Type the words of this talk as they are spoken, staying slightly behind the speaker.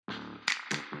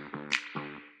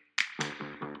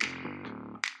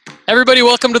Everybody,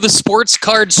 welcome to the Sports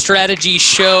Card Strategy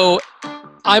Show.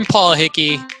 I'm Paul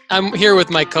Hickey. I'm here with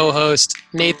my co-host,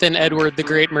 Nathan Edward, the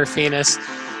Great Murphinus.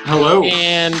 Hello.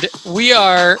 And we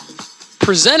are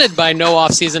presented by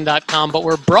NoOffSeason.com, but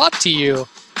we're brought to you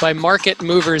by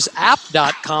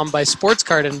MarketMoversApp.com by Sports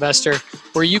Card Investor,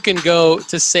 where you can go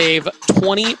to save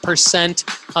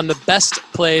 20% on the best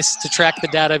place to track the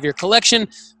data of your collection,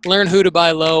 learn who to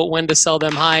buy low, when to sell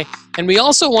them high. And we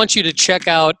also want you to check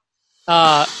out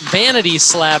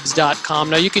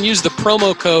VanitySlabs.com. Now you can use the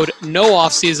promo code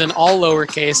NOOFFSEASON, all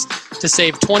lowercase, to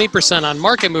save 20% on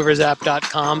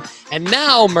MarketMoversApp.com. And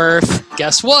now, Murph,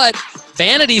 guess what?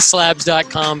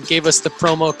 VanitySlabs.com gave us the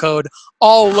promo code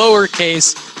all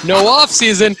lowercase, no off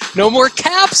season, no more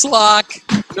caps lock,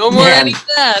 no more any of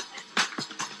that.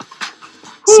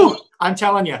 Whew, I'm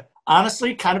telling you,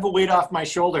 honestly, kind of a weight off my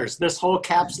shoulders. This whole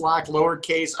caps lock,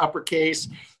 lowercase, uppercase,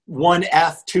 one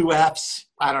F, two Fs,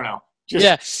 I don't know.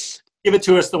 Just give it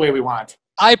to us the way we want.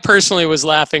 I personally was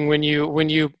laughing when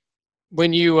you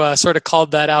sort of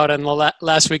called that out on the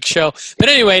last week's show. But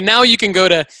anyway, now you can go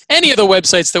to any of the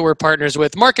websites that we're partners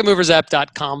with,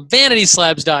 MarketMoversApp.com,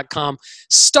 VanitySlabs.com,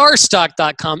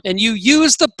 StarStock.com, and you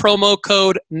use the promo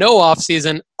code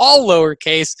NOOFFSEASON, all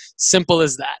lowercase, simple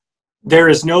as that. There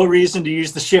is no reason to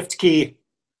use the shift key.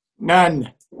 None.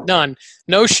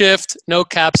 No shift, no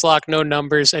caps lock, no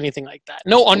numbers, anything like that.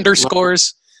 No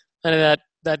underscores, none of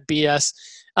that BS.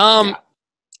 All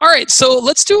right, so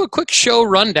let's do a quick show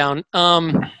rundown.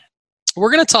 We're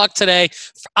going to talk today.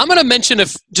 I'm going to mention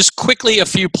just quickly a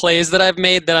few plays that I've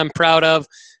made that I'm proud of,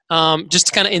 just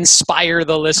to kind of inspire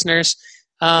the listeners.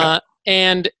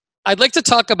 And I'd like to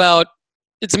talk about,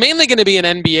 it's mainly going to be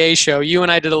an NBA show. You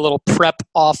and I did a little prep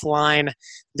offline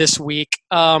this week.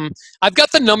 I've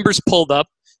got the numbers pulled up,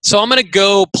 so I'm going to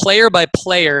go player by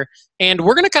player, and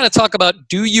we're going to kind of talk about,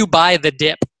 do you buy the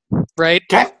dip, right?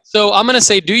 Okay. So I'm going to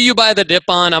say, do you buy the dip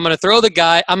on? I'm going to throw the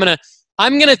guy. I'm going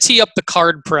to tee up the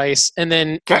card price, and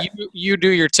then you do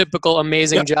your typical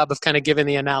amazing job of kind of giving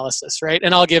the analysis, right?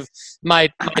 And I'll give my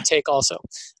take also.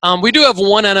 We do have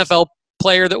one NFL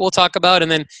player that we'll talk about,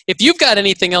 and then if you've got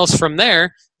anything else from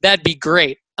there, that'd be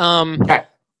great.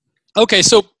 Okay,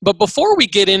 so but before we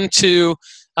get into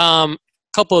a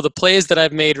couple of the plays that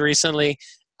I've made recently,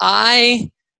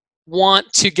 I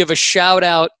want to give a shout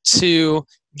out to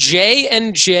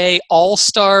J&J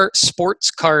All-Star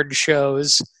Sports Card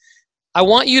Shows. I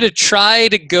want you to try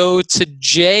to go to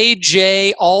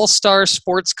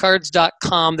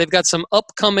jjallstarsportscards.com. They've got some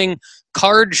upcoming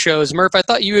card shows. Murph, I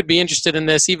thought you would be interested in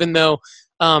this, even though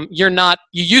you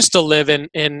used to live in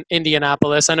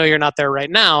Indianapolis. I know you're not there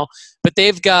right now, but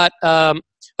they've got a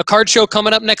card show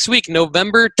coming up next week,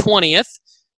 November 20th,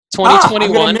 2021.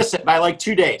 I'm going to miss it by like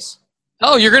 2 days.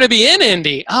 Oh, you're going to be in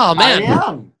Indy. Oh,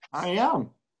 man. I am.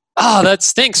 Oh, that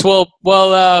stinks. Well,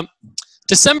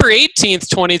 December 18th,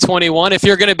 2021, if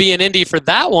you're going to be in Indy for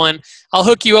that one, I'll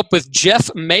hook you up with Jeff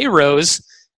Mayrose.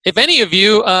 If any of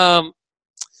you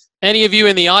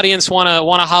in the audience want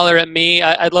to holler at me,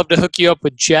 I'd love to hook you up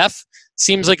with Jeff.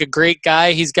 Seems like a great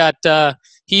guy. He's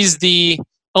the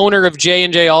owner of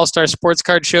J&J All-Star Sports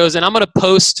Card Shows, and I'm going to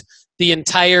post the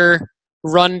entire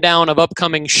rundown of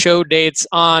upcoming show dates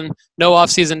on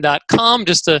NoOffSeason.com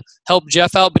just to help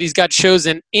Jeff out, but he's got shows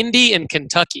in Indy and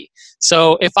Kentucky.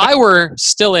 So if I were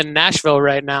still in Nashville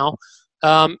right now,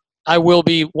 I will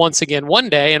be once again one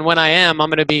day, and when I am, I'm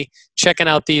going to be checking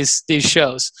out these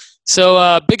shows.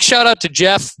 So big shout out to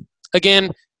Jeff.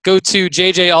 Again, go to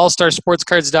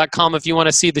jjallstarsportscards.com if you want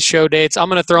to see the show dates. I'm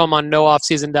going to throw them on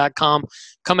NoOffSeason.com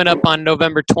coming up on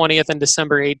November 20th and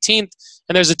December 18th.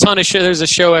 And there's a ton of there's a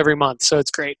show every month, so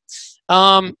it's great.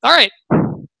 All right.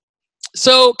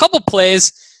 So a couple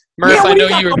plays. Murph, I know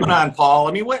you were going on, Paul.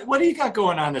 I mean, what do you got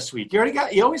going on this week?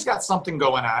 You always got something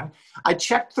going on. I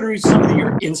checked through some of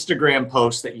your Instagram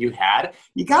posts that you had.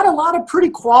 You got a lot of pretty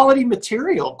quality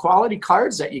material, quality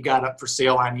cards that you got up for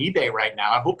sale on eBay right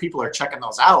now. I hope people are checking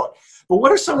those out. But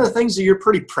what are some of the things that you're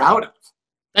pretty proud of?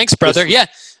 Thanks, brother. Yeah,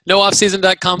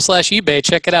 NoOffSeason.com/eBay.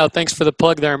 Check it out. Thanks for the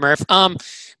plug there, Murph.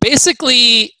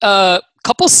 Basically, a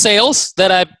couple sales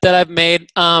that I've made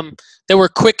that were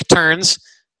quick turns.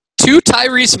 2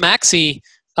 Tyrese Maxey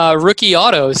rookie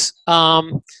autos.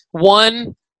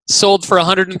 One sold for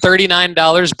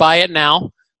 $139. Buy it now.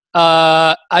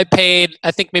 I paid, I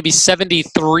think, maybe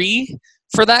 $73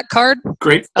 for that card.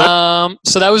 Great. So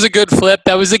that was a good flip.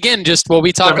 That was, again, just what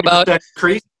we talk about.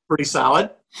 Increase, pretty solid.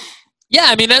 Yeah,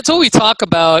 I mean, that's what we talk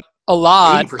about a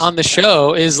lot 80%. On the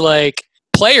show is like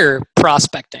player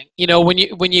prospecting. You know, when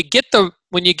you get the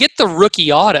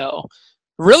rookie auto,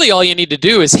 really all you need to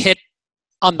do is hit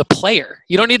on the player.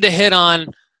 You don't need to hit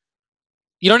on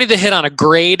you don't need to hit on a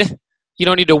grade. You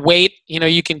don't need to wait.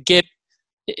 You can get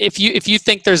if you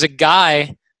think there's a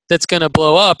guy that's going to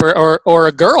blow up or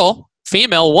a girl,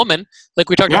 female, woman, like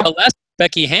we talked about last,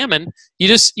 Becky Hammond, you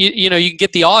can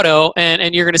get the auto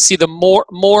and you're going to see the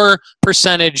more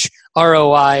percentage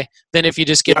ROI than if you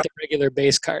just get the regular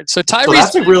base card. So Tyrese, so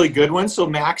that's a really good one. So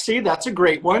Maxey, that's a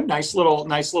great one. Nice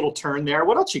little turn there.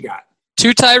 What else you got?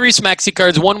 2 Tyrese Maxey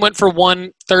cards. One went for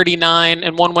 $139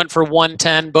 and one went for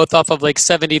 $110, both off of like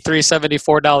 $73,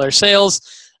 $74 sales.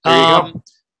 There you go.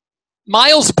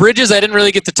 Miles Bridges, I didn't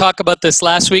really get to talk about this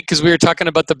last week because we were talking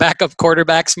about the backup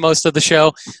quarterbacks most of the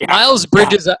show. Yeah. Miles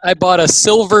Bridges, I bought a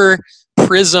silver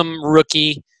prism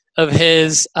rookie of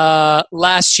his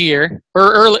last year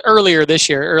or earlier this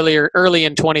year, early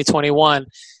in 2021.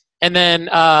 And then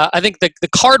I think the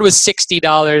card was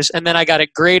 $60, and then I got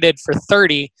it graded for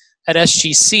 $30 at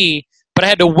SGC, but I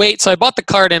had to wait. So I bought the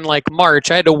card in like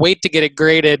March. I had to wait to get it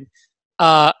graded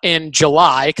in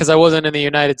July because I wasn't in the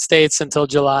United States until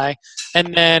July,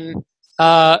 and then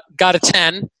got a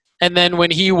 10. And then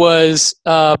when he was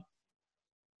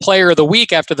player of the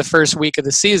week after the first week of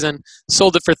the season,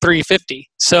 sold it for $350.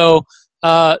 So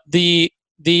the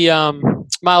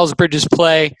Miles Bridges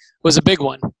play was a big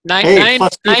one. 90 in,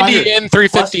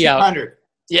 $350 out.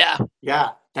 Yeah,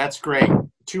 that's great.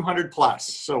 200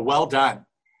 plus. So well done.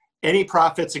 Any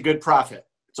profit's a good profit.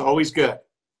 It's always good.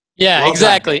 Yeah, well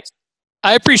exactly. Done.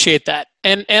 I appreciate that.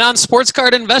 And on Sports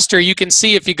Card Investor, you can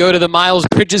see if you go to the Miles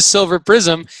Bridges Silver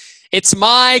Prism, it's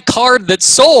my card that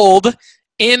sold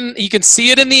in. You can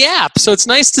see it in the app. So it's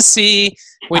nice to see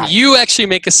when you actually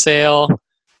make a sale.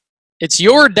 It's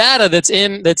your data that's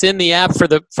in the app for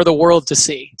the world to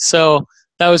see. So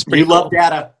that was pretty cool. You love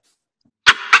data.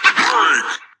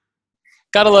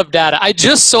 Gotta love data. I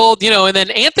just sold, and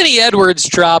then Anthony Edwards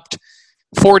dropped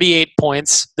 48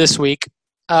 points this week,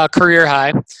 career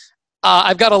high.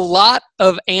 I've got a lot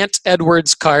of Ant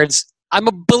Edwards cards. I'm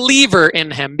a believer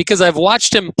in him because I've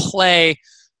watched him play,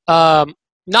 not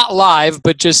live,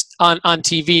 but just on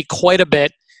TV quite a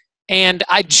bit. And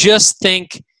I just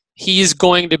think he's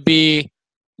going to be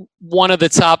one of the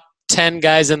top 10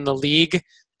 guys in the league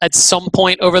at some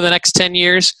point over the next 10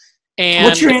 years. And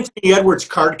what's your Anthony Edwards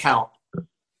card count?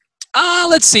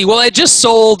 Let's see. Well, I just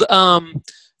sold 3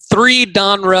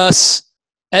 Donruss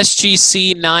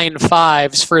SGC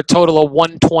 9.5s for a total of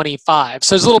 125.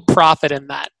 So there's a little profit in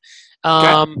that.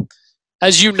 Okay.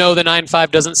 As you know, the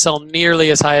 9.5 doesn't sell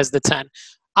nearly as high as the 10.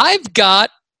 I've got,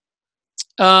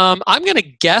 I'm going to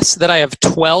guess that I have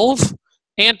 12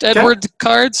 Ant Edwards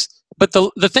cards. But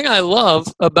the thing I love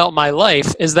about my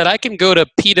life is that I can go to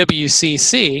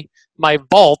PWCC, my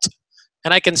vault,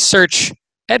 and I can search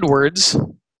Edwards,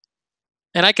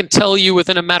 and I can tell you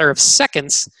within a matter of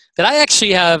seconds that I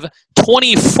actually have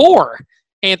 24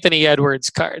 Anthony Edwards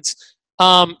cards.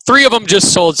 3 of them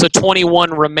just sold, so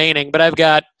 21 remaining. But I've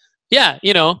got,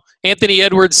 Anthony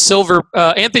Edwards Silver,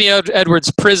 Anthony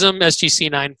Edwards Prism SGC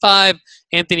 9.5,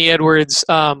 Anthony Edwards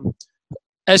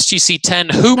SGC 10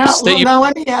 hoops. Now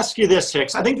let me ask you this,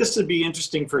 Hicks. I think this would be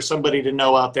interesting for somebody to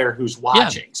know out there who's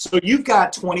watching. Yeah. So you've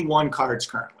got 21 cards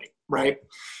currently, right?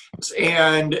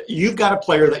 And you've got a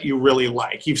player that you really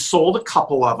like. You've sold a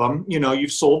couple of them.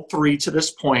 You've sold 3 to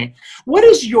this point. What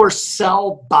is your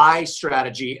sell-buy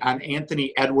strategy on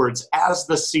Anthony Edwards as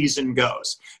the season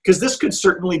goes? Because this could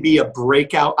certainly be a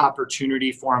breakout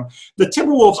opportunity for him. The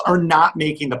Timberwolves are not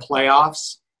making the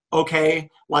playoffs, okay?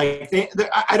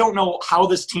 I don't know how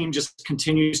this team just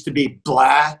continues to be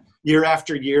blah year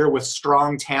after year with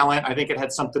strong talent. I think it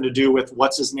had something to do with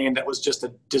what's his name that was just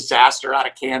a disaster out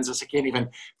of Kansas. I can't even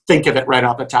think of it right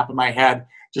off the top of my head.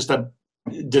 Just a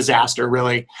disaster,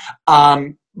 really.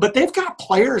 But they've got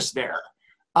players there.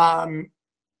 I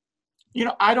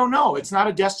don't know. It's not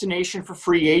a destination for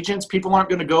free agents. People aren't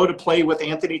going to go to play with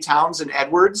Anthony Towns and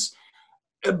Edwards.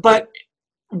 But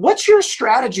what's your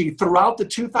strategy throughout the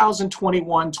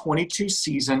 2021-22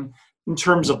 season in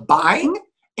terms of buying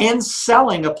and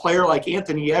selling a player like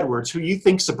Anthony Edwards, who you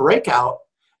think's a breakout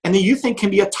and that you think can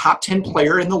be a top 10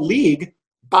 player in the league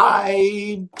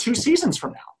by 2 seasons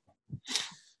from now?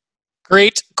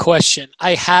 Great question.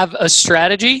 I have a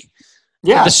strategy.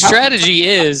 Yeah. The strategy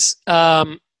is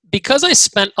because I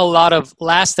spent a lot of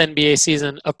last NBA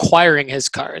season acquiring his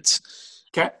cards.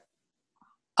 Okay.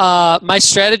 My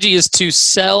strategy is to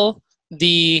sell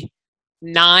the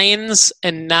 9s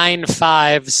and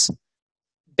 9.5s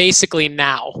basically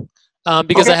now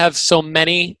because I have so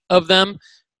many of them,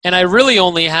 and I really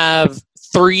only have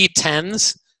 3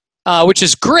 10s, which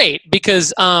is great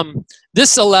because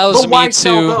this allows me to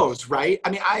sell those, right?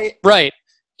 Right.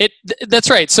 That's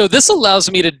right. So this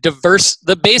allows me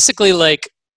to basically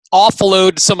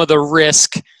offload some of the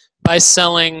risk by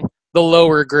selling the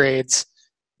lower grades,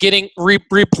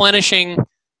 replenishing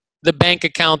the bank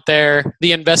account there,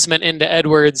 the investment into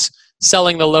Edwards,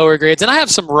 selling the lower grades. And I have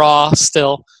some raw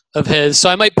still of his, so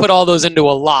I might put all those into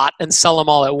a lot and sell them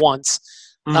all at once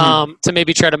to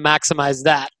maybe try to maximize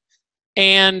that.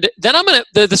 And then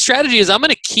the strategy is I'm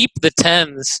going to keep the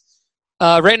 10s.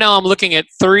 Right now I'm looking at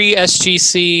 3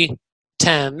 SGC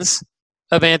 10s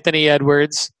of Anthony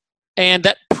Edwards. And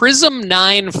that Prism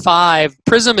 9.5,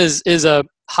 Prism is a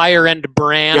higher end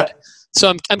brand. Yep.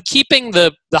 So I'm keeping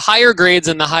the higher grades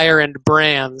and the higher end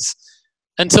brands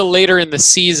until later in the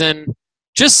season,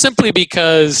 just simply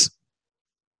because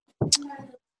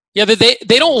they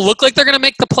don't look like they're going to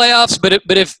make the playoffs,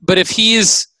 but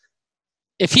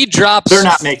if he drops, they're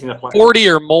not making the playoffs. 40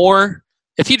 or more.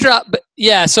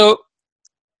 So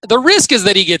the risk is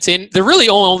that he gets in. The really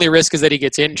only risk is that he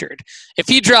gets injured.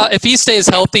 If he stays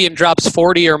healthy and drops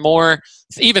 40 or more,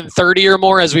 even 30 or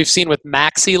more, as we've seen with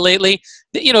Maxey lately,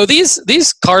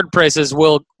 these card prices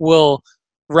will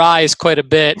rise quite a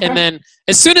bit. Okay. And then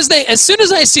as soon as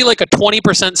I see like a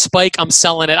 20% spike, I'm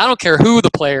selling it. I don't care who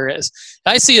the player is.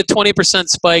 If I see a 20%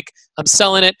 spike, I'm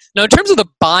selling it. Now, in terms of the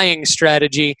buying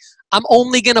strategy, I'm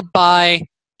only going to buy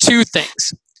 2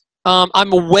 things. I'm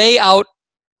way out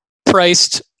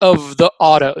priced of the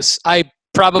autos. I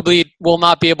probably will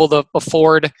not be able to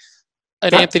afford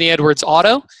an Anthony Edwards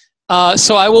auto.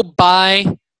 So I will buy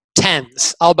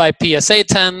 10s. I'll buy PSA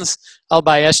 10s. I'll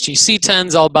buy SGC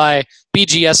 10s. I'll buy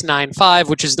BGS 9.5,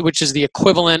 which is the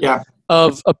equivalent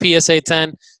of a PSA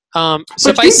 10. So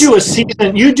but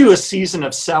you do a season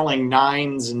of selling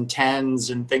 9s and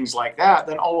 10s and things like that,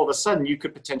 then all of a sudden you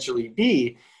could potentially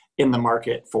be in the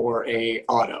market for a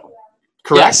auto.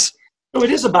 Correct? Yes. So it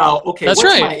is about, okay, what's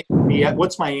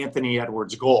my Anthony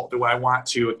Edwards goal? Do I want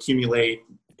to accumulate,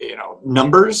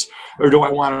 numbers, or do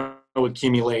I want to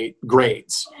accumulate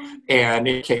grades? And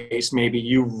in case maybe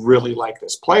you really like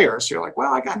this player, so you're like,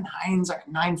 well, I got 9s, I got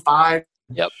 9.5.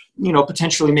 Yep.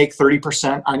 Potentially make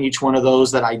 30% on each one of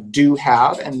those that I do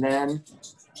have, and then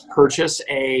purchase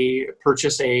an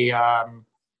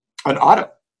auto.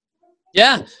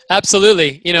 Yeah,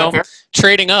 absolutely.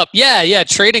 Trading up. Yeah,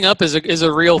 trading up is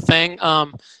a real thing.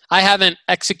 I haven't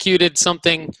executed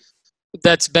something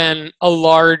that's been a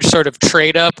large sort of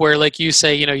trade up where, like you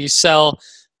say, you sell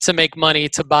to make money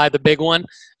to buy the big one.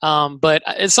 But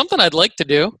it's something I'd like to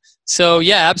do. So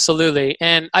yeah, absolutely.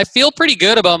 And I feel pretty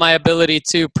good about my ability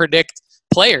to predict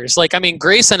players.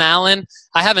 Grayson Allen,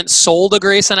 I haven't sold a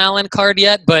Grayson Allen card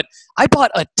yet, but I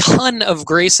bought a ton of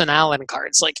Grayson Allen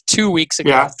cards 2 weeks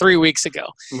ago, 3 weeks ago.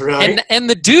 Really? And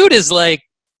the dude is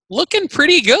looking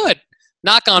pretty good.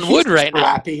 Knock on wood right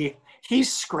now.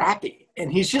 He's scrappy.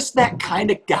 And he's just that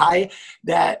kind of guy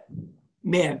that,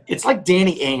 man, it's like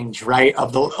Danny Ainge, right?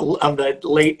 Of the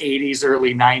late 80s,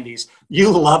 early 90s. You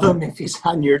love him if he's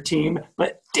on your team,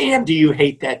 but damn, do you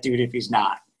hate that dude if he's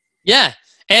not. Yeah.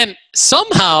 And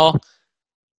somehow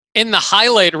in the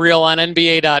highlight reel on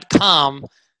NBA.com,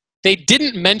 they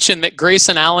didn't mention that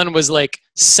Grayson Allen was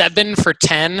 7 for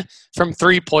 10 from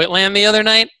 3-point land the other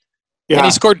night. Yeah. And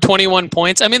he scored 21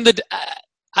 points.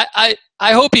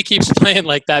 I hope he keeps playing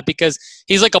like that, because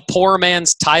he's like a poor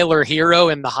man's Tyler Hero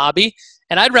in the hobby.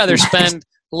 And I'd rather spend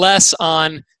less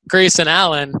on Grayson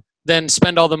Allen than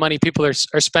spend all the money people are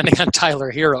spending on Tyler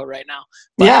Hero right now.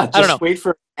 But I don't know. Wait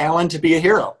for Allen to be a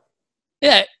hero.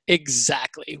 Yeah,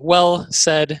 exactly. Well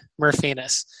said,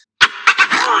 Murphinus.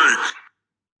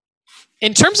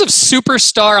 In terms of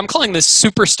superstar, I'm calling this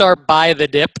superstar buy the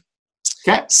dip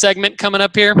segment coming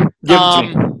up here.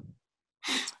 All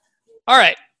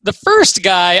right. The first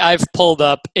guy I've pulled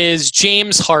up is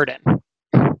James Harden.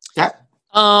 Yeah.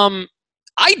 I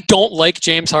don't like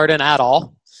James Harden at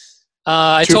all.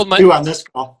 I told my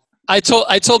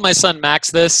son Max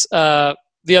this the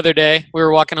other day. We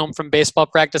were walking home from baseball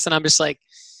practice, and I'm just like,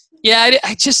 yeah,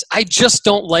 I just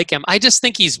don't like him. I just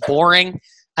think he's boring.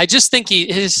 I just think he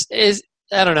is.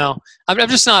 I don't know. I'm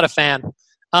just not a fan.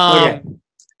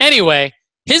 Anyway,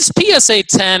 his PSA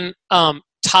 10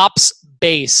 tops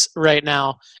base right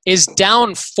now is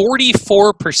down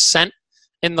 44%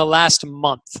 in the last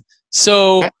month.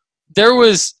 So there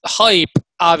was hype,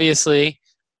 obviously,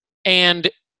 and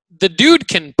the dude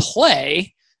can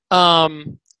play.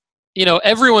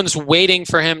 Everyone's waiting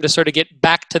for him to sort of get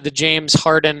back to the James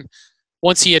Harden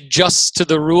once he adjusts to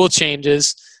the rule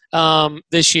changes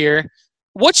this year.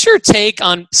 What's your take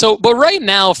on but right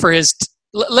now for his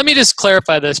let me just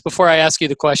clarify this before I ask you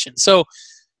the question. So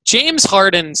James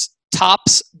Harden's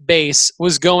tops base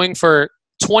was going for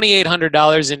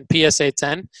 $2,800 in PSA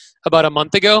 10 about a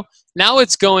month ago. Now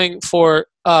it's going for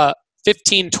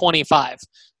 $1,525.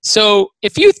 So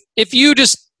if you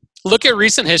just look at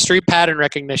recent history, pattern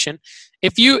recognition,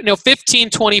 if you know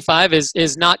 15-25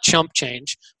 is not chump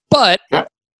change, but Yeah.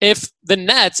 if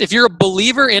you're a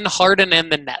believer in Harden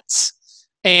and the Nets,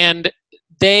 and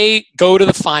they go to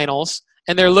the finals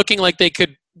and they're looking like they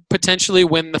could potentially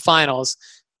win the finals,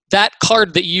 that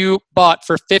card that you bought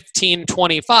for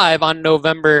 15-25 on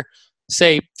November,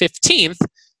 say 15th,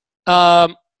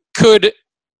 could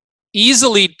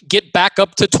easily get back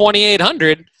up to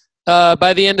 2,800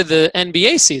 by the end of the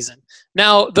NBA season.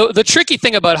 Now, the tricky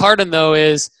thing about Harden, though,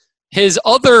 is his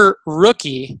other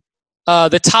rookie,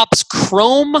 the Topps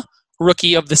Chrome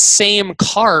rookie of the same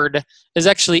card, is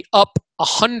actually up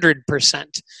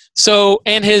 100%. So,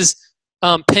 and his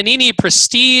Panini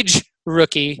Prestige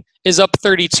rookie is up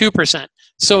 32%.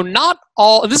 So not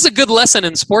all, this is a good lesson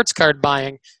in sports card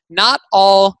buying, not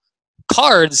all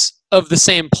cards of the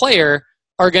same player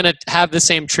are going to have the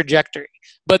same trajectory.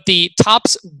 But the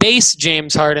Topps base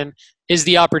James Harden is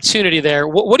the opportunity there.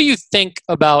 What do you think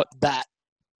about that?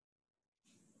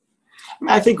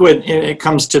 I think when it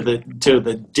comes to the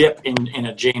dip in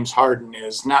a James Harden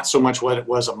is not so much what it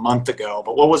was a month ago,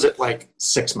 but what was it like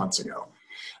 6 months ago?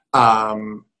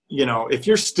 If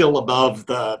you're still above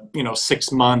the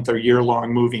 6 month or year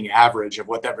long moving average of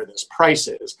whatever this price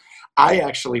is, I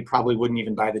actually probably wouldn't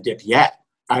even buy the dip yet.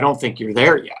 I don't think you're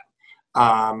there yet.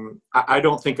 I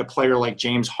don't think a player like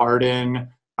James Harden,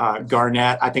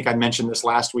 Garnett, I think I mentioned this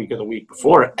last week or the week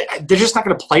before, they're just not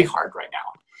going to play hard right now.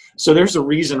 So there's a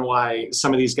reason why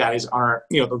some of these guys aren't,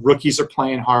 the rookies are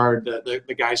playing hard,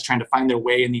 the guys trying to find their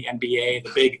way in the NBA,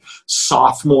 the big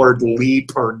sophomore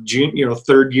leap or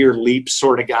third year leap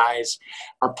sort of guys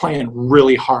are playing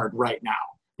really hard right now.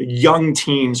 The young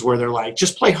teams where they're like,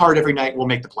 just play hard every night, we'll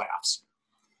make the playoffs.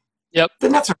 Yep. The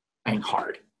Nets are playing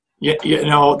hard.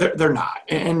 They're not.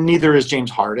 And neither is James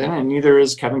Harden and neither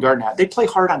is Kevin Garnett. They play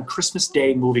hard on Christmas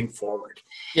Day moving forward.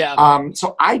 Yeah.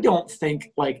 So I don't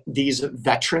think like these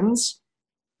veterans,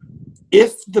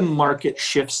 if the market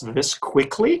shifts this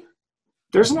quickly,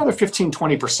 there's another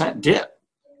 15-20% dip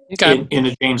in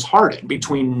a James Harden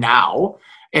between now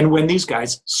and when these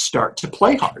guys start to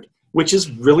play hard, which is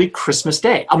really Christmas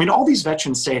Day. I mean, all these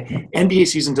veterans say NBA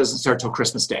season doesn't start till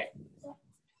Christmas Day.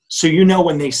 So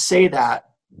when they say that,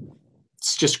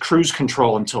 it's just cruise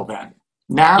control until then.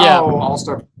 Now,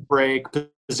 All-Star break,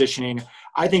 positioning,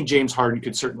 I think James Harden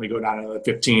could certainly go down another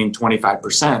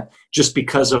 15-25% just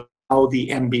because of how the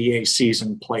NBA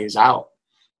season plays out.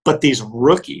 But these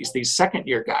rookies, these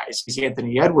second-year guys, these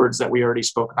Anthony Edwards that we already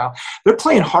spoke about, they're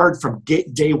playing hard from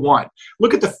day one.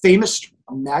 Look at the famous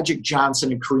Magic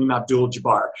Johnson and Kareem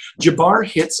Abdul-Jabbar. Jabbar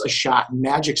hits a shot in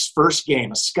Magic's first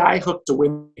game, a sky hook to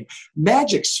win.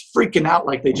 Magic's freaking out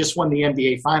like they just won the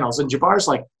NBA Finals. And Jabbar's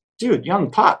like, dude,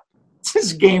 young pup, this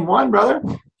is game one, brother.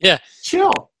 Yeah.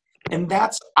 Chill. And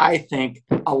that's, I think,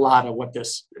 a lot of what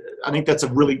I think that's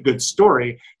a really good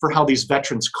story for how these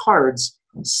veterans cards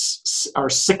are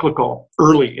cyclical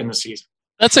early in the season.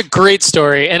 That's a great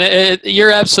story. And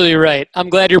you're absolutely right. I'm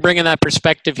glad you're bringing that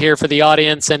perspective here for the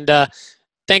audience. And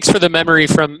thanks for the memory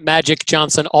from Magic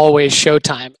Johnson Always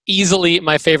Showtime. Easily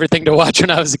my favorite thing to watch when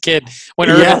I was a kid when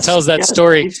Irvin tells that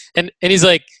story. And he's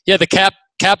like, yeah, the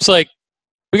Cap's like,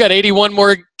 we got 81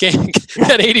 more games. We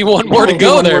got 81 more to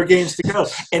go there. More games to go.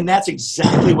 And that's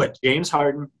exactly what James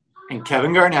Harden and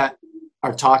Kevin Garnett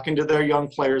are talking to their young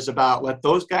players about. Let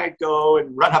those guys go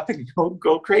and run up and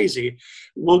go crazy.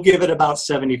 We'll give it about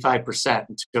 75%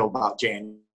 until about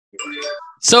January.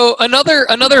 So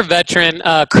another veteran,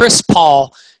 Chris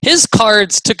Paul, his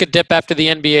cards took a dip after the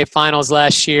NBA Finals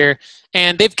last year,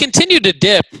 and they've continued to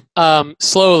dip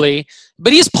slowly,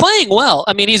 but he's playing well.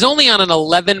 I mean, he's only on an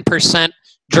 11%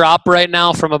 drop right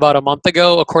now from about a month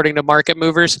ago, according to Market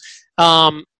Movers.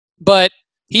 But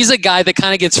he's a guy that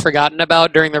kind of gets forgotten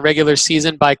about during the regular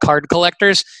season by card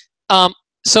collectors.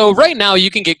 So right now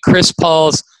you can get Chris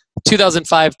Paul's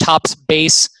 2005 Topps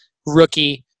base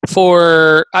rookie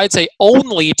for, I'd say,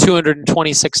 only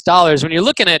 $226. When you're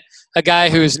looking at a guy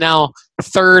who's now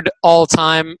third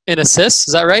all-time in assists,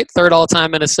 is that right? Third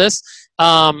all-time in assists.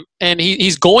 And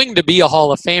he's going to be a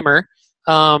Hall of Famer.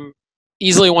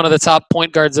 Easily one of the top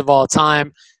point guards of all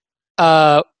time.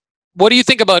 What do you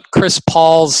think about Chris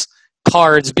Paul's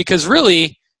cards? Because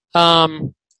really,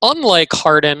 unlike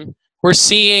Harden, we're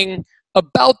seeing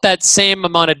about that same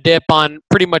amount of dip on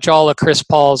pretty much all of Chris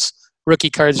Paul's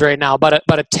rookie cards right now, about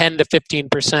a 10 to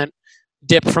 15%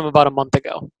 dip from about a month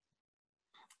ago.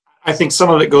 I think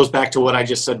some of it goes back to what I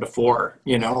just said before,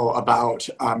 about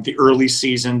the early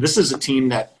season. This is a team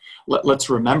that,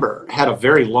 let's remember, had a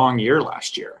very long year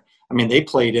last year. I mean, they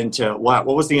played into what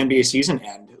was the NBA season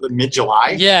end? the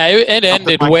mid-July. Yeah, it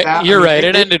ended like way. that. You're I mean, right.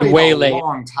 It ended played way a late.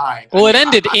 long time. Well, it I mean,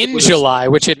 ended I in would've- July,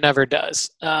 which it never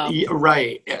does. Yeah,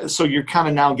 right. So you're kind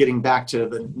of now getting back to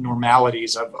the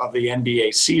normalities of the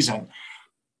NBA season.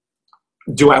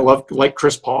 Do I like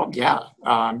Chris Paul? Yeah.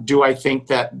 Do I think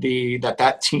that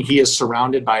that team, he is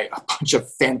surrounded by a bunch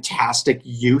of fantastic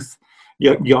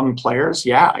young players?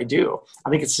 Yeah, I do. I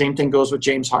think the same thing goes with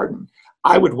James Harden.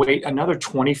 I would wait another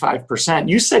 25%.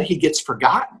 You said he gets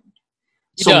forgotten.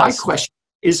 So my question,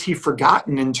 is he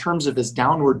forgotten in terms of his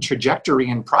downward trajectory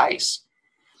in price?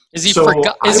 Is he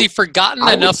forgotten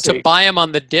enough to buy him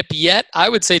on the dip yet? I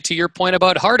would say, to your point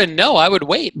about Harden, no, I would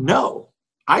wait. No,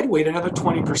 I'd wait another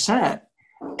 20%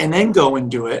 and then go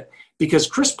and do it, because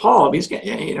Chris Paul, he's,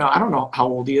 I don't know how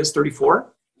old he is,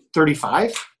 34,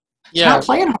 35. He's not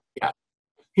playing hard yet.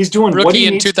 He's doing rookie what he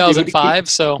in needs 2005.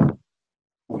 So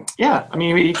yeah, I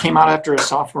mean, he came out after his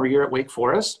sophomore year at Wake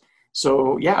Forest.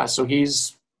 So yeah, so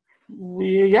he's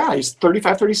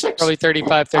 35, 36. Probably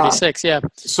 35, 36, yeah.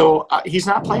 So he's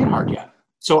not playing hard yet.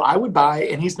 So I would buy,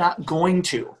 and he's not going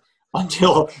to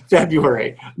until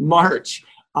February, March.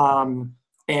 Even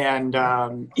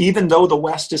though the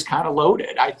West is kind of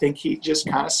loaded, I think he just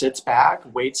kind of sits back,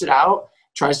 waits it out,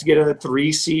 tries to get a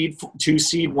 3 seed, 2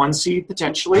 seed, 1 seed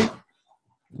potentially.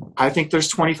 I think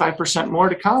there's 25% more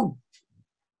to come.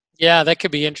 Yeah, that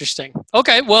could be interesting.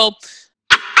 Okay, well,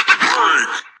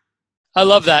 I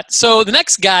love that. So the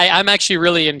next guy I'm actually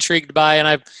really intrigued by,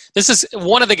 and this is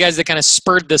one of the guys that kind of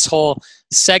spurred this whole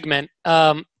segment,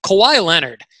 Kawhi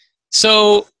Leonard.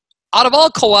 So out of all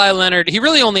Kawhi Leonard, he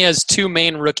really only has 2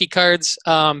 main rookie cards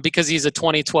because he's a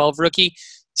 2012 rookie.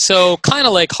 So kind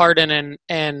of like Harden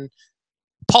and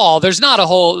Paul, there's not a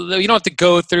whole, you don't have to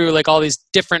go through like all these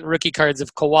different rookie cards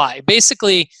of Kawhi.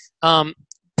 Basically,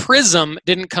 Prism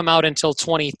didn't come out until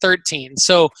 2013.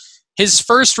 So his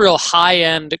first real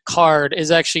high-end card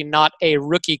is actually not a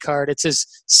rookie card. It's his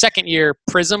second-year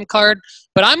Prism card.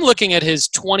 But I'm looking at his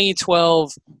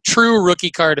 2012 true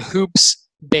rookie card Hoops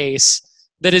base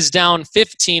that is down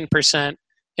 15%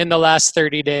 in the last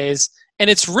 30 days. And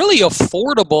it's really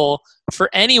affordable for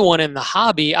anyone in the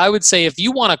hobby. I would say if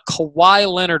you want a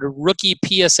Kawhi Leonard rookie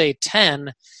PSA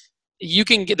 10, you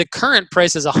can get, the current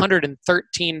price is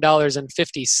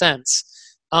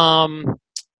 $113.50.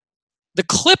 The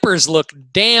Clippers look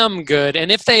damn good,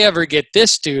 and if they ever get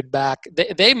this dude back,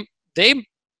 they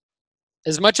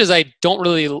as much as I don't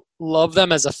really love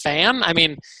them as a fan, I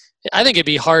mean, I think it'd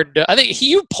be hard to. I think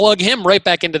you plug him right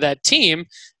back into that team,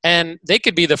 and they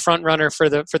could be the front runner for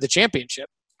the championship.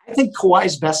 I think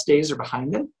Kawhi's best days are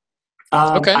behind him.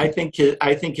 Okay. I think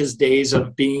his days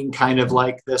of being kind of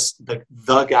like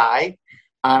the guy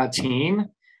on a team.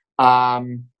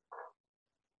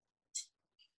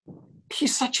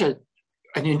 He's such an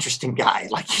interesting guy.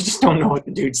 Like, you just don't know what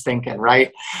the dude's thinking,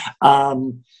 right? I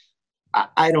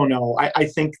don't know. I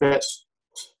think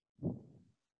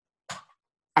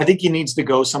he needs to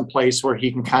go someplace where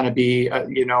he can kind of be, a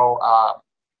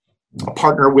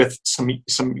partner with some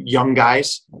young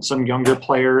guys, some younger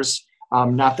players.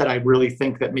 Not that I really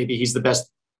think that maybe he's the best,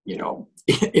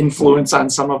 influence on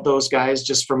some of those guys,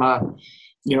 just from a,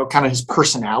 kind of his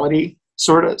personality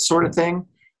sort of thing.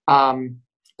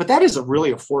 But that is a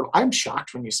really affordable. I'm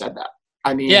shocked when you said that.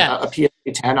 I mean, a PSA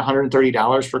 10,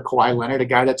 $130 for Kawhi Leonard, a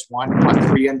guy that's won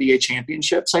 3 NBA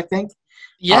championships, I think.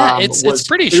 Yeah, it's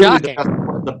pretty shocking.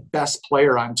 The best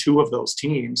player on 2 of those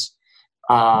teams.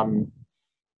 2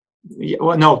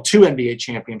 NBA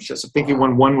championships. I think he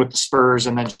won 1 with the Spurs,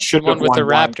 and then should have won with the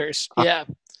Raptors. Should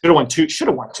have won 2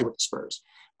 with the Spurs.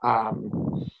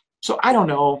 So I don't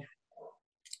know.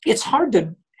 It's hard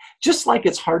to, just like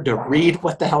it's hard to read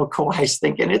what the hell Kawhi's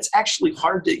thinking, it's actually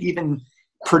hard to even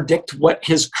predict what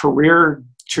his career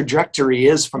trajectory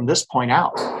is from this point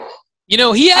out.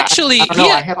 He actually.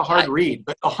 I have a hard read,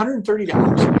 but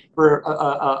 $130 for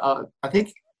I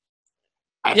think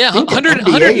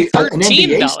 $113.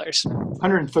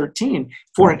 $113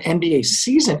 for an NBA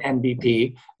season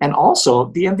MVP, and also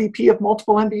the MVP of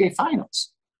multiple NBA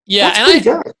finals. Yeah, that's pretty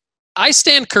good. I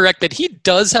stand correct that he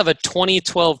does have a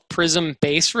 2012 Prism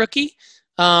base rookie.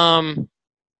 In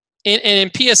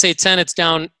PSA 10, it's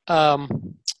down.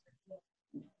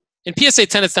 In PSA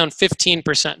 10, it's down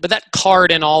 15%, but that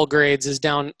card in all grades is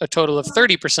down a total of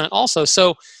 30% also.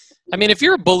 So, I mean, if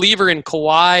you're a believer in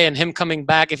Kawhi and him coming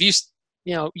back, let's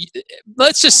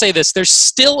just say this, there's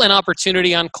still an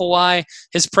opportunity on Kawhi.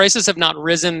 His prices have not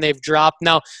risen. They've dropped.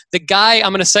 Now, the guy,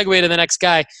 I'm going to segue to the next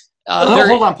guy.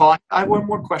 Hold on, Paul. I have one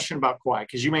more question about Kawhi,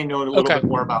 because you may know a little bit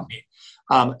more about me.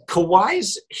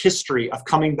 Kawhi's history of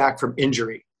coming back from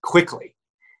injury quickly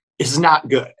is not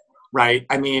good. Right.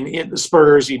 I mean, the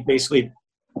Spurs, he basically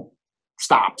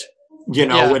stopped,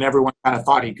 when everyone kind of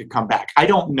thought he could come back. I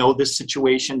don't know this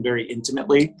situation very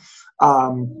intimately.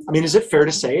 Is it fair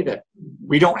to say that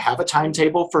we don't have a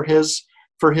timetable for his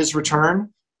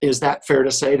return? Is that fair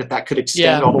to say that could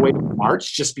extend all the way to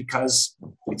March just because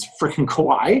it's freaking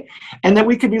Kawhi, and that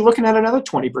we could be looking at another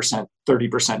 20%,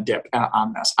 30% dip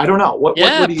on this? I don't know. What do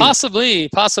you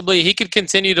possibly he could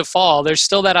continue to fall. There's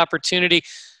still that opportunity.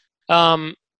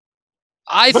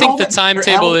 I think the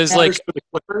timetable is like,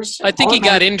 I think he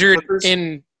got injured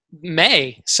in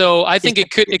May. So I think it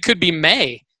could be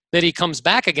May that he comes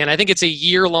back again. I think it's a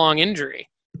year-long injury.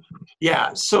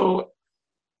 Yeah. So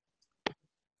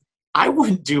I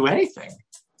wouldn't do anything.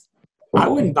 I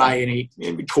wouldn't buy any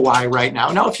Kawhi right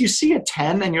now. Now, if you see a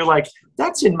 10 and you're like,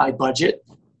 that's in my budget,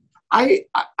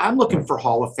 I'm looking for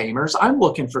Hall of Famers. I'm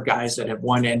looking for guys that have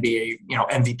won NBA,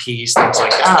 MVPs, things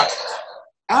like that.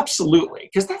 Absolutely,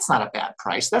 because that's not a bad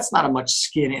price. That's not a much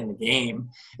skin in the game.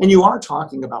 And you are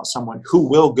talking about someone who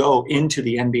will go into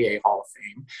the NBA Hall of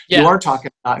Fame. Yeah. You are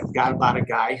talking about a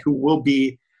guy who will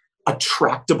be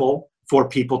attractable for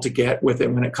people to get with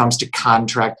him when it comes to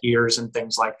contract years and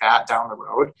things like that down the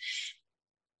road.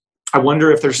 I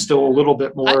wonder if there's still a little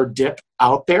bit more dip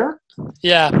out there.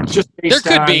 Yeah, just based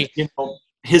there could on, be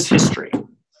his history.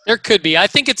 There could be. I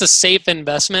think it's a safe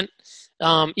investment.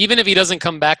 Even if he doesn't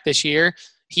come back this year,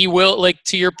 he will, like,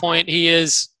 to your point, he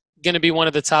is going to be one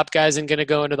of the top guys and going to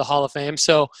go into the Hall of Fame.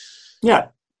 So yeah,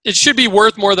 it should be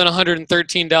worth more than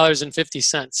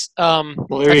 $113.50.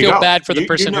 Well, there I you feel go. bad for the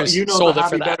person who sold the it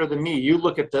for hobby that. Better than me. You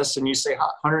look at this and you say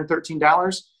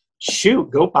 $113. Shoot,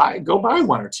 go buy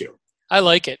one or two. I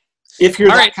like it. If you're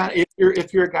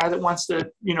if you're a guy that wants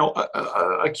to,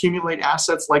 accumulate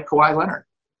assets like Kawhi Leonard.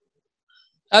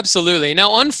 Absolutely.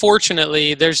 Now,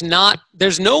 unfortunately, there's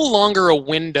no longer a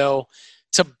window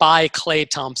to buy Klay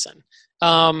Thompson.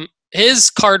 His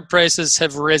card prices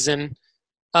have risen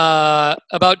about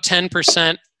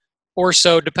 10% or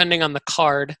so, depending on the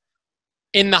card,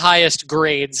 in the highest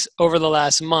grades over the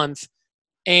last month.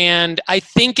 And I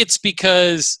think it's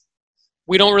because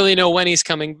we don't really know when he's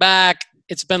coming back.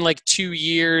 It's been like 2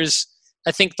 years.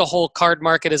 I think the whole card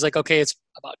market is like, okay, it's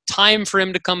about time for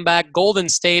him to come back. Golden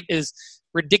State is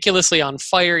ridiculously on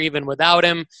fire even without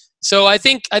him. So I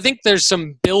think there's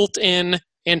some built-in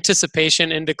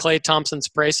anticipation into Klay Thompson's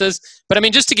prices. But I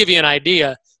mean, just to give you an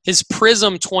idea, his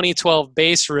Prism 2012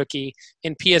 base rookie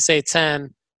in PSA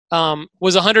 10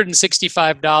 was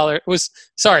 $165. Was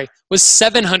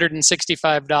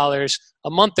 $765 a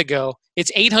month ago.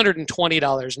 It's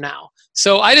 $820 now.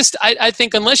 So I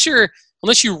think unless you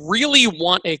really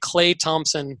want a Klay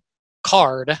Thompson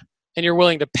card and you're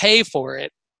willing to pay for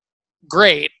it,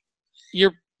 great.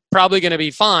 You're probably going to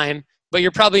be fine, but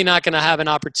you're probably not going to have an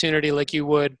opportunity like you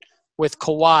would with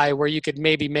Kawhi, where you could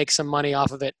maybe make some money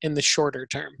off of it in the shorter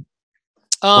term.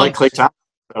 Like Klay Thompson.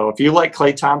 So if you like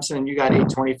Klay Thompson and you got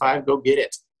 $825, go get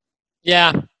it.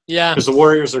 Yeah. Because the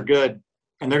Warriors are good,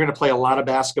 and they're going to play a lot of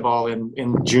basketball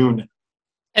in June.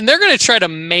 And they're going to try to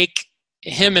make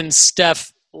him and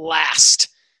Steph last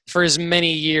for as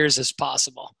many years as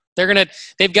possible.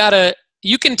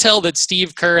 You can tell that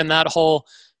Steve Kerr and that whole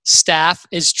staff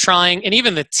is trying, and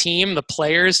even the team, the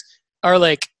players, are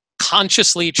like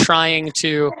consciously trying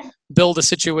to build a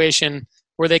situation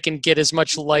where they can get as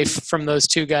much life from those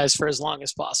two guys for as long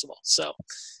as possible. So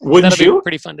that'll be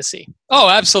pretty fun to see. Oh,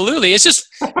 absolutely. It's just,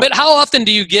 but how often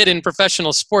do you get in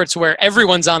professional sports where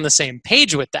everyone's on the same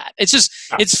page with that?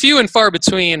 It's few and far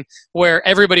between where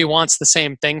everybody wants the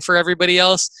same thing for everybody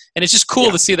else. And it's just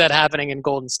cool to see that happening in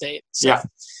Golden State. So, yeah.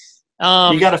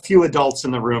 You got a few adults in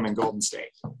the room in Golden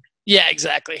State. Yeah,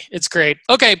 exactly. It's great.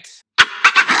 Okay.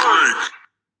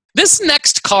 This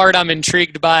next card I'm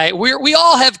intrigued by. We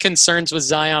all have concerns with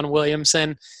Zion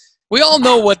Williamson. We all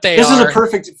know what they are. This is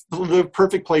the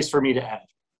perfect place for me to end.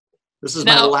 This is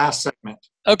my last segment.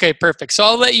 Okay, perfect. So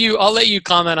I'll let you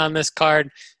comment on this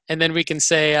card, and then we can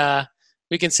say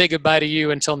goodbye to you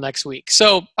until next week.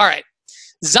 So, all right.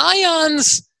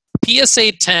 Zion's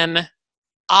PSA 10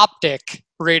 Optic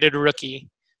rated rookie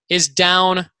is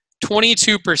down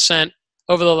 22%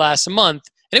 over the last month,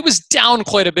 and it was down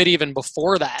quite a bit even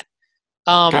before that.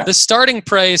 The starting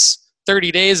price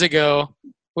 30 days ago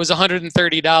was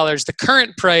 $130. The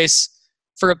current price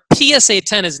for a PSA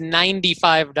 10 is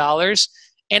 $95.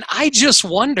 And I just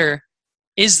wonder,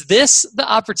 is this the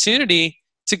opportunity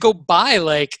to go buy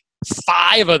like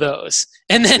 5 of those?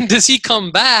 And then does he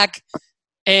come back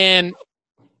and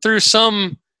through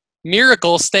some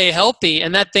miracle stay healthy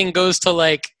and that thing goes to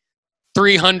like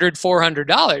 $300,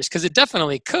 $400? Because it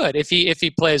definitely could if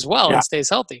he plays well and stays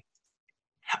healthy.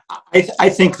 I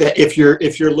think that if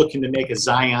you're looking to make a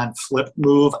Zion flip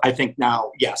move, I think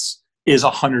now, yes, is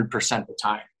 100% the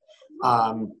time.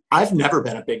 I've never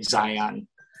been a big Zion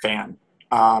fan.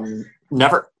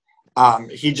 Never.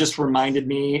 He just reminded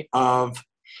me of,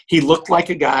 he looked like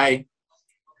a guy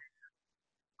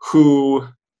who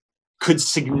could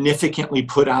significantly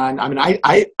put on. I mean,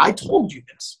 I told you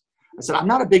this. I said, I'm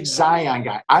not a big Zion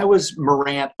guy. I was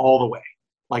Morant all the way.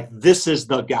 Like, this is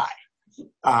the guy.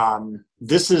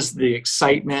 This is the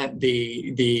excitement,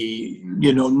 the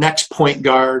next point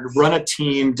guard, run a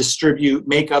team, distribute,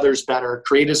 make others better,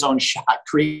 create his own shot,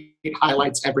 create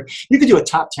highlights. You could do a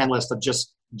top 10 list of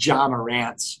just Ja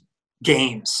Morant's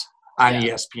games on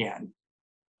ESPN.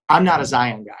 I'm not a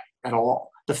Zion guy at all.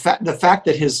 The fact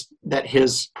that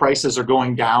his prices are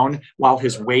going down while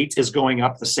his weight is going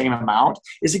up the same amount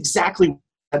is exactly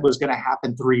what was going to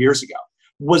happen 3 years ago.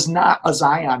 Was not a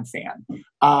Zion fan.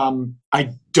 I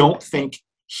don't think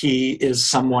he is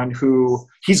someone who,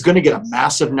 he's going to get a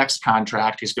massive next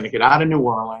contract. He's going to get out of New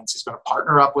Orleans. He's going to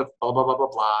partner up with blah, blah, blah, blah,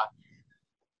 blah.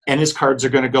 And his cards are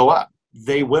going to go up.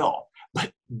 They will.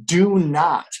 But do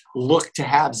not look to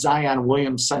have Zion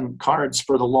Williamson cards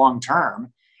for the long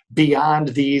term beyond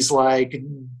these like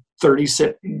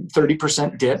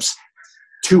 30% dips,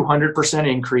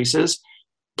 200% increases.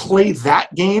 Play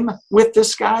that game with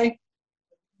this guy.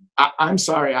 I'm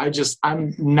sorry.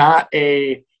 I'm not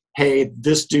hey,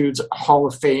 this dude's a Hall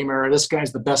of Famer. This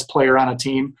guy's the best player on a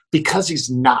team, because he's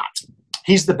not.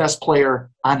 He's the best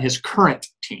player on his current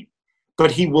team,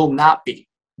 but he will not be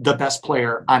the best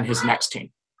player on his next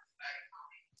team.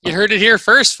 You heard it here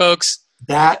first, folks.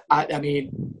 That, I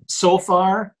mean, so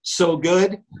far, so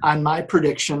good on my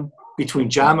prediction between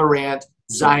Ja Morant,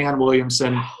 Zion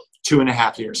Williamson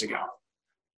 2.5 years ago.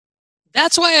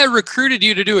 That's why I recruited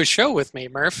you to do a show with me,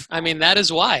 Murph. I mean, that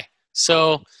is why.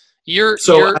 So you were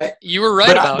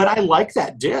right about it. But I like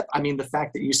that dip. I mean, the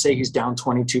fact that you say he's down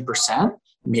 22%,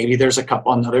 maybe there's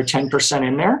another 10%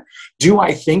 in there. Do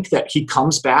I think that he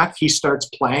comes back, he starts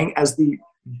playing as the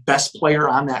best player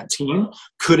on that team?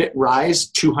 Could it rise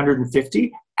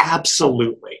 250?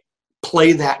 Absolutely.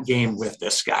 Play that game with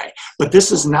this guy. But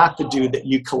this is not the dude that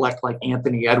you collect like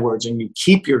Anthony Edwards and you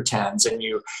keep your 10s and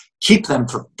you keep them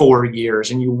for 4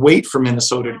 years and you wait for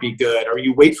Minnesota to be good, or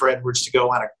you wait for Edwards to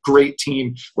go on a great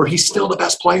team where he's still the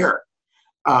best player.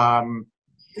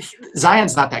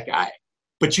 Zion's not that guy.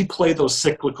 But you play those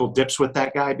cyclical dips with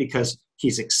that guy because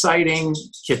he's exciting,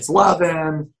 kids love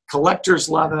him, collectors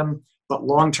love him. But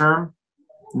long term,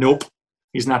 nope,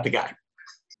 he's not the guy.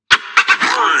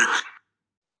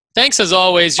 Thanks as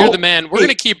always. You're the man. We're going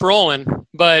to keep rolling,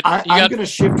 but I'm going to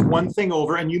shift one thing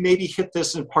over, and you maybe hit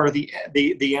this in part of the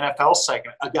NFL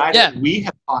segment. A guy that we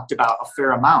have talked about a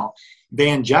fair amount,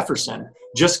 Van Jefferson,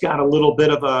 just got a little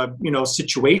bit of a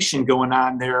situation going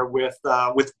on there with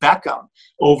Beckham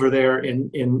over there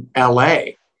in LA.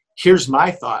 Here's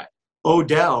my thought: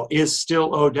 Odell is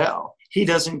still Odell. He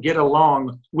doesn't get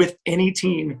along with any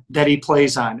team that he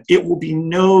plays on. It will be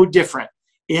no different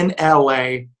in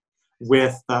LA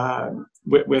with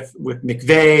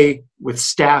McVay, with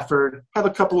Stafford. Have a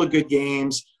couple of good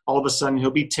games. All of a sudden,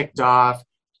 he'll be ticked off.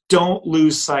 Don't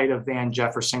lose sight of Van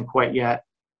Jefferson quite yet.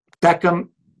 Beckham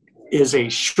is a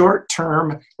short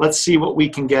term. Let's see what we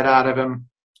can get out of him.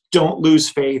 Don't lose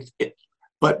faith,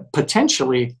 but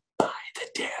potentially buy the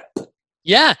dip.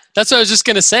 Yeah, that's what I was just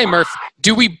going to say, Murph.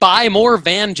 Do we buy more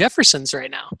Van Jeffersons right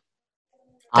now?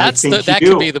 That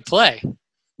could be the play.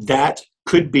 That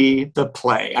could be the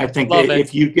play. I think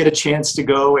if you get a chance to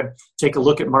go and take a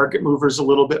look at market movers a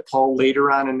little bit, Paul, later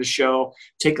on in the show,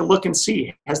 take a look and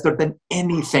see, has there been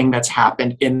anything that's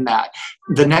happened in that?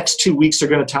 The next 2 weeks are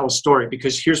going to tell a story,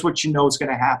 because here's what you know is going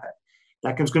to happen.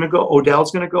 Beckham's going to go. Odell's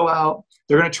going to go out.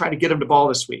 They're going to try to get him the ball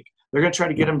this week. They're going to try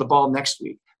to get him the ball next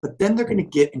week. But then they're going to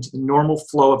get into the normal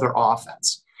flow of their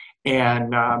offense.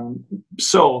 And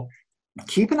so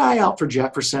keep an eye out for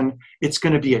Jefferson. It's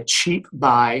going to be a cheap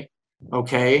buy.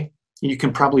 Okay, you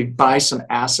can probably buy some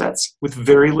assets with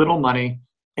very little money,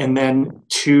 and then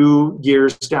 2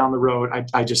 years down the road,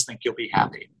 I just think you'll be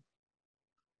happy.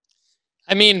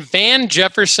 I mean, Van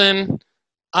Jefferson,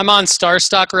 I'm on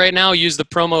StarStock right now. Use the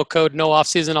promo code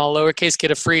NOOFFSEASON, all lowercase,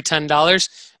 get a free $10.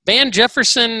 Van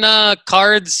Jefferson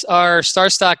cards are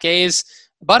StarStock A's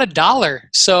about $1.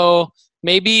 So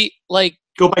maybe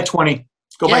go buy 20,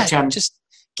 buy 10. Just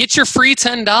get your free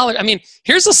 $10. I mean,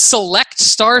 here's a select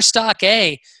StarStock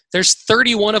A. There's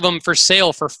 31 of them for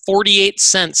sale for 48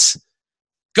 cents.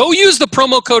 Go use the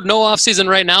promo code NOOFFSEASON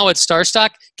right now at StarStock.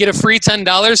 Get a free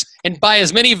 $10 and buy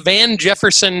as many Van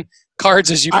Jefferson cards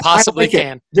as you possibly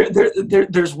can.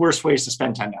 There's worse ways to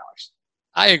spend $10.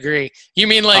 I agree. You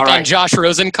mean on Josh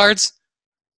Rosen cards?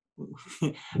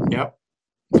 Yep.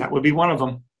 That would be one of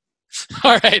them.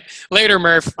 All right. Later,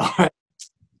 Murph. All right.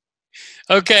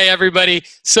 Okay, everybody.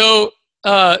 So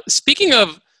speaking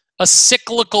of a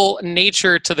cyclical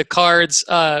nature to the cards,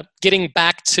 getting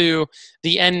back to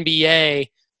the NBA,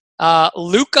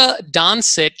 Luka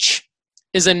Doncic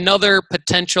is another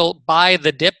potential buy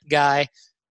the dip guy.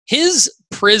 His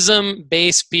Prism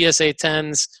base PSA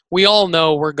 10s, we all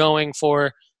know were going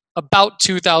for about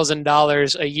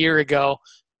 $2,000 a year ago.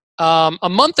 A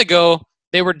month ago,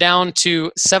 they were down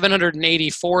to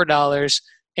 $784,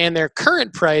 and their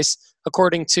current price,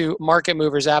 according to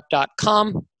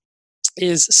MarketMoversApp.com,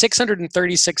 is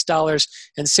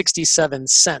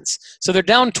 $636.67. So they're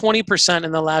down 20%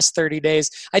 in the last 30 days.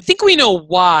 I think we know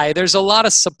why. There's a lot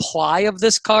of supply of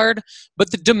this card,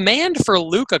 but the demand for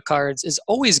Luka cards is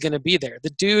always going to be there. The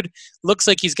dude looks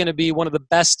like he's going to be one of the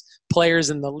best players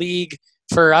in the league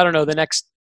for, I don't know, the next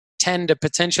 10 to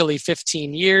potentially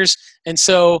 15 years. And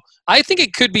so I think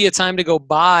it could be a time to go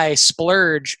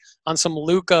splurge on some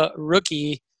Luka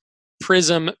rookie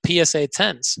Prism PSA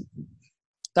 10s.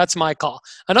 That's my call.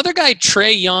 Another guy,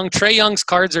 Trae Young. Trae Young's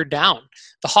cards are down.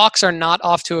 The Hawks are not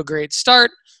off to a great start.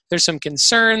 There's some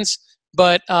concerns,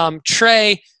 but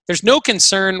Trae, there's no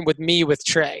concern with me with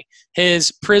Trae.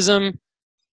 His Prism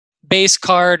base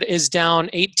card is down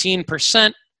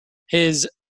 18%. His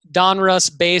Donruss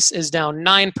base is down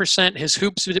 9%. His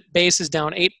Hoops base is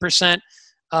down 8%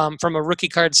 from a rookie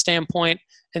card standpoint.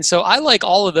 And so I like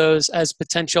all of those as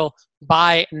potential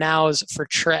buy nows for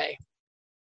Trae.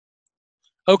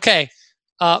 Okay,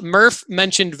 Murph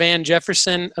mentioned Van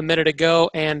Jefferson a minute ago,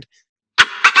 and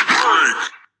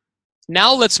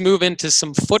now let's move into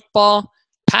some football.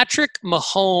 Patrick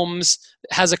Mahomes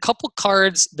has a couple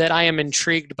cards that I am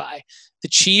intrigued by. The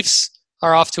Chiefs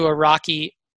are off to a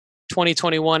rocky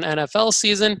 2021 NFL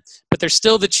season, but they're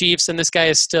still the Chiefs, and this guy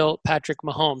is still Patrick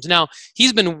Mahomes. Now,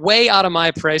 he's been way out of my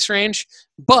price range,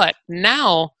 but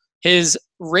now his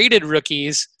rated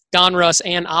rookies, Donruss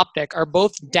and Optic, are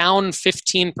both down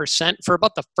 15% for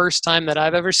about the first time that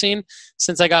I've ever seen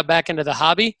since I got back into the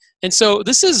hobby. And so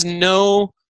this is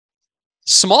no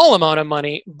small amount of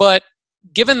money, but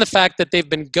given the fact that they've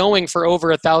been going for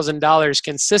over $1,000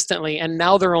 consistently, and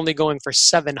now they're only going for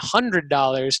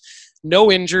 $700,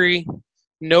 no injury,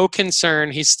 no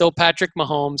concern. He's still Patrick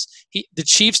Mahomes. The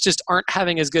Chiefs just aren't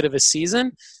having as good of a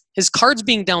season. His cards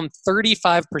being down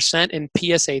 35% in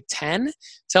PSA 10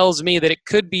 tells me that it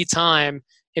could be time,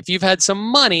 if you've had some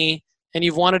money and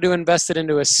you've wanted to invest it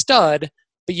into a stud,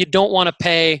 but you don't want to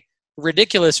pay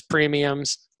ridiculous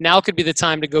premiums, now could be the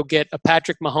time to go get a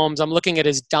Patrick Mahomes. I'm looking at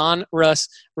his Donruss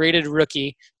rated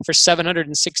rookie for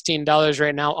 $716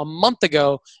 right now. A month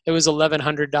ago, it was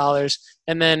 $1,100.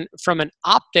 And then from an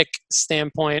Optic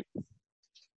standpoint,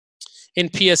 in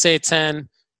PSA 10,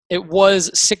 it was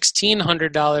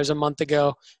 $1,600 a month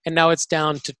ago, and now it's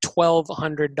down to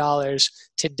 $1,200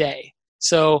 today.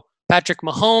 So Patrick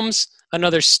Mahomes,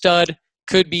 another stud,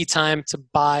 could be time to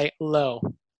buy low.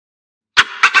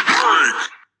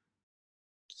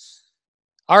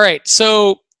 All right,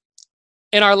 so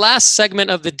in our last segment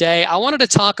of the day, I wanted to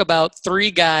talk about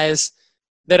three guys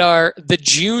that are the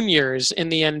juniors in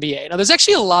the NBA. Now, there's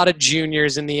actually a lot of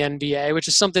juniors in the NBA, which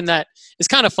is something that is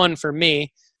kind of fun for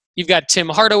me. You've got Tim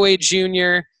Hardaway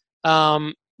Jr.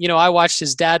 I watched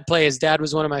his dad play. His dad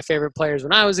was one of my favorite players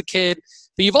when I was a kid.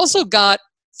 But you've also got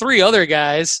three other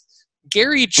guys.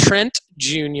 Gary Trent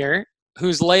Jr.,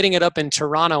 who's lighting it up in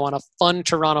Toronto on a fun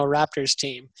Toronto Raptors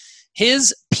team.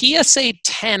 His PSA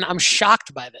 10, I'm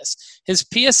shocked by this. His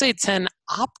PSA 10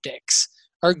 optics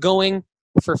are going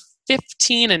for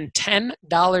 $15 and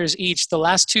 $10 each. The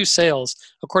last two sales,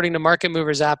 according to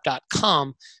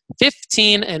MarketMoversApp.com,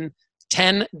 $15 and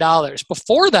 $10.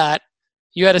 Before that,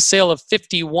 you had a sale of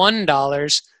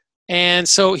 $51. And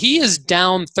so he is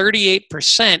down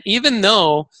 38%, even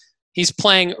though he's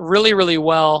playing really, really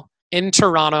well in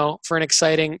Toronto for an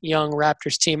exciting young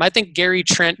Raptors team. I think Gary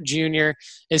Trent Jr.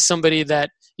 is somebody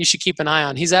that you should keep an eye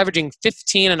on. He's averaging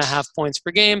 15.5 points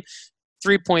per game,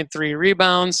 3.3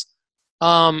 rebounds.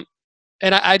 And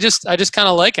I just kind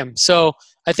of like him. So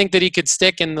I think that he could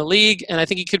stick in the league, and I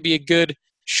think he could be a good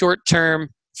short-term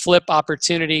flip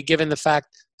opportunity given the fact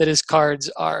that his cards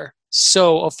are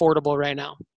so affordable right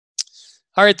now.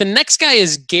 All right, the next guy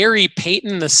is Gary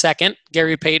Payton II,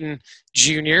 Gary Payton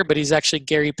Jr., but he's actually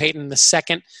Gary Payton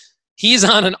II. He's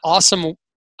on an awesome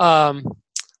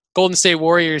Golden State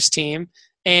Warriors team.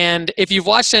 And if you've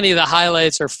watched any of the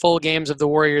highlights or full games of the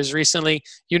Warriors recently,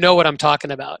 you know what I'm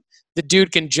talking about. The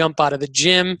dude can jump out of the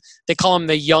gym. They call him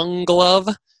the young glove.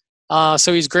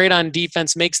 So he's great on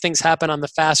defense, makes things happen on the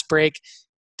fast break.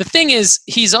 The thing is,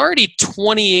 he's already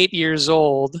 28 years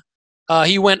old.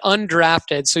 He went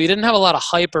undrafted, so he didn't have a lot of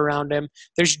hype around him.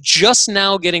 There's just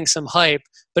now getting some hype,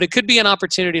 but it could be an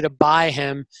opportunity to buy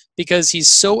him because he's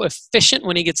so efficient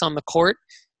when he gets on the court.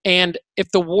 And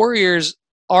if the Warriors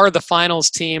are the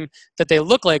finals team that they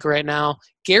look like right now,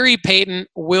 Gary Payton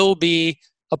will be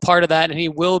a part of that, and he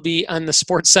will be on the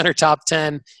SportsCenter top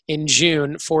 10 in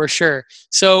June for sure.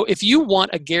 So if you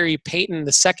want a Gary Payton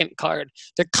the second card,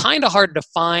 they're kind of hard to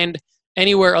find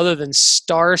anywhere other than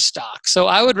StarStock. So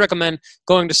I would recommend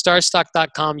going to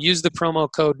starstock.com, use the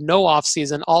promo code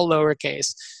NOOFFSEASON, all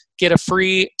lowercase, get a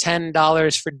free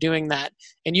 $10 for doing that.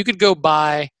 And you could go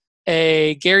buy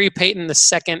a Gary Payton the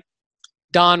second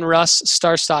Don Russ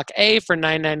StarStock A for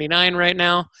 $9.99 right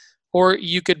now. Or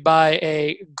you could buy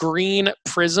a green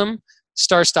Prism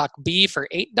StarStock B for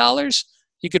 $8.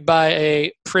 You could buy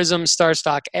a Prism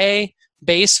StarStock A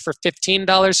base for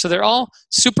 $15. So they're all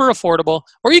super affordable.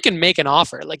 Or you can make an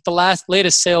offer. Like the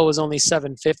latest sale was only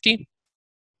 $7.50.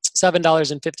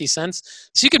 $7.50.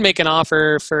 So you can make an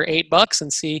offer for $8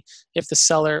 and see if the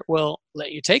seller will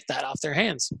let you take that off their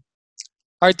hands.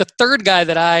 All right, the third guy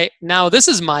this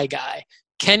is my guy,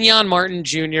 Kenyon Martin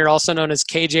Jr., also known as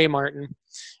KJ Martin.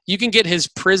 You can get his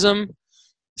Prism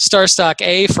StarStock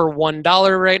A for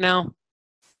 $1 right now.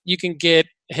 You can get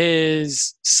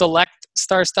his Select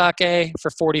StarStock A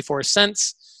for 44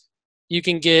 cents. You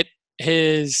can get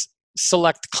his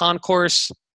Select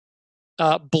Concourse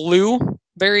Blue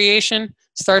variation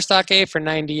StarStock A for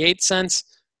 98 cents.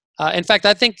 In fact,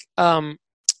 I think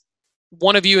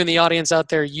one of you in the audience out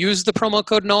there used the promo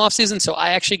code NOOFFSEASON, so I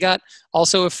actually got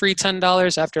also a free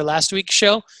 $10 after last week's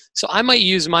show. So I might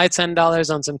use my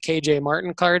 $10 on some KJ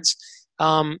Martin cards.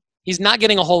 He's not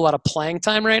getting a whole lot of playing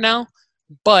time right now,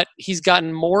 but he's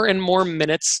gotten more and more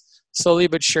minutes, slowly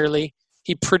but surely.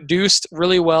 He produced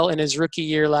really well in his rookie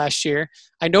year last year.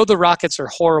 I know the Rockets are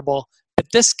horrible, but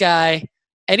this guy,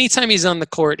 anytime he's on the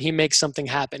court, he makes something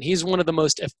happen. He's one of the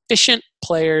most efficient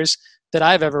players that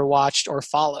I've ever watched or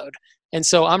followed. And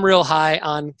so I'm real high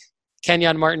on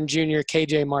Kenyon Martin Jr.,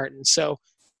 KJ Martin. So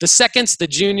the seconds, the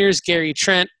juniors, Gary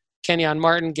Trent, Kenyon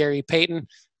Martin, Gary Payton,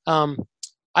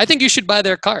 I think you should buy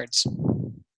their cards.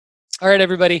 All right,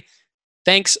 everybody.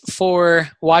 Thanks for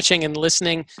watching and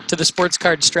listening to the Sports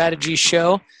Card Strategy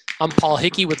Show. I'm Paul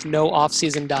Hickey with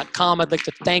NoOffSeason.com. I'd like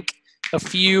to thank a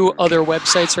few other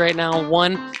websites right now.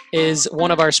 One is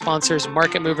one of our sponsors,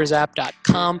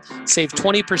 MarketMoversApp.com. Save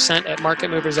 20% at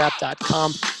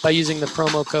MarketMoversApp.com by using the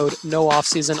promo code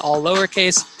NOOFFSEASON, all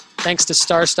lowercase. Thanks to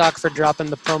StarStock for dropping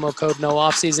the promo code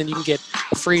NOOFFSEASON. You can get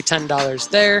a free $10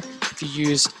 there if you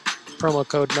use promo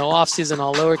code NOOFFSEASON,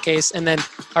 all lowercase. And then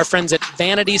our friends at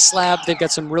Vanity Slab, they've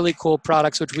got some really cool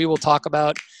products, which we will talk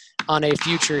about on a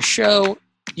future show.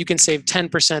 You can save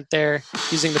 10% there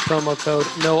using the promo code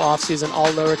NOOFFSEASON, all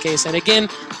lowercase. And again,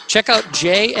 check out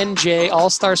J&J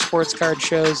All-Star Sports Card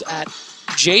shows at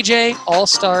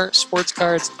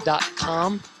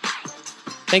jjallstarsportscards.com.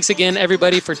 Thanks again,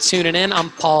 everybody, for tuning in. I'm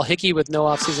Paul Hickey with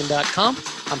NoOffSeason.com.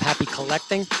 I'm happy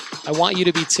collecting. I want you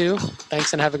to be too.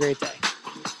 Thanks and have a great day.